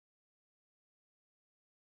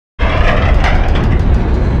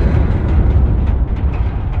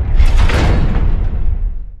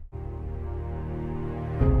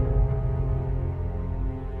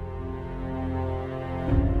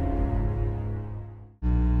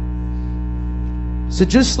So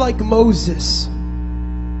just like Moses,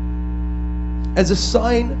 as a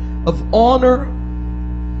sign of honor,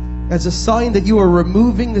 as a sign that you are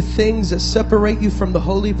removing the things that separate you from the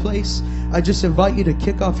holy place, I just invite you to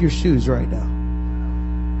kick off your shoes right now.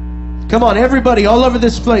 Come on, everybody all over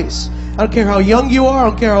this place. I don't care how young you are, I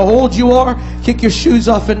don't care how old you are, kick your shoes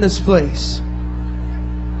off in this place.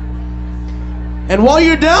 And while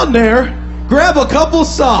you're down there, grab a couple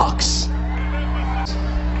socks.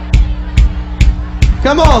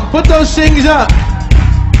 Come on, put those things up.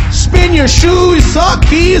 Spin your shoes, sock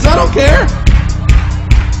keys, I don't care.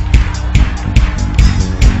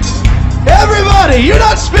 Everybody, you're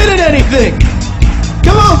not spinning anything.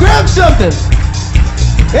 Come on, grab something.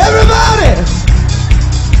 Everybody.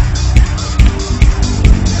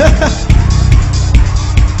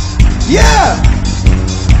 Yeah.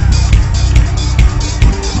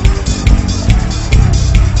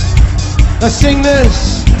 Let's sing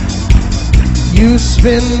this. You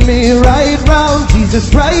spin me right round,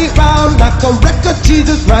 Jesus, right round, like a record,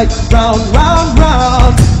 Jesus, right round, round,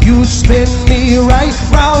 round. You spin me right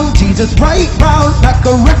round, Jesus, right round, like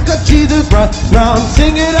a record, Jesus, right round.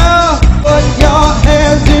 Sing it out. Put your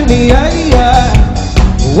hands in the air,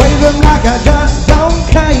 wave them like I just don't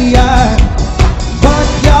care. Put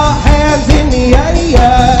your hands in the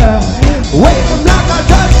air, wave them like I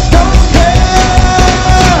just don't care.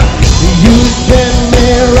 You spin me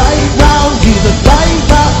right round, Jesus, right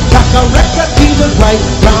round, like a record, Jesus, right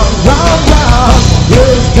round, round, round. You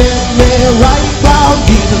spin me right round,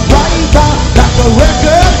 Jesus, right round, like a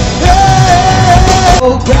record. Yeah.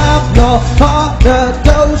 Oh, grab your partner,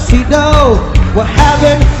 does he know we're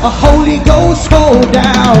having a Holy Ghost hold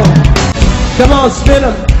down? Come on, spin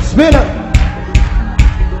him, spin him.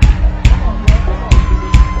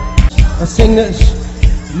 Let's sing this.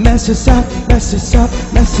 Mess us up, mess us up,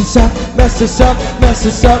 mess us up, mess us up, mess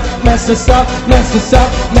us up, mess us up, mess us up,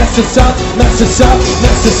 mess us up, mess us up,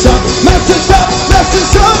 mess us up, mess us up, mess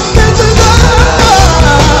us up, mess us up,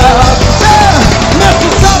 yeah. Mess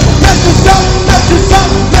us up, mess us up, mess us up,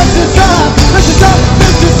 mess us up, mess us up,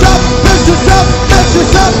 mess us up, mess us up, mess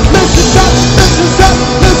us up, mess us up, mess us up,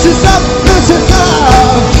 mess us up, mess us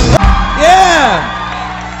up. Yeah.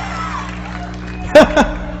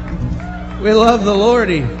 We love the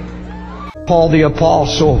Lordy. Paul the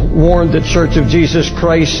Apostle warned the Church of Jesus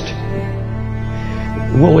Christ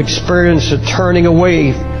will experience a turning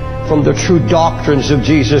away from the true doctrines of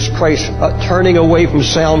Jesus Christ, a turning away from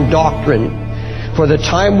sound doctrine. For the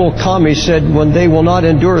time will come, he said, when they will not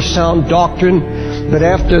endure sound doctrine, but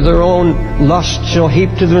after their own lust shall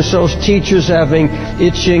heap to themselves teachers having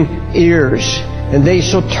itching ears, and they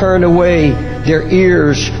shall turn away their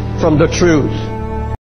ears from the truth.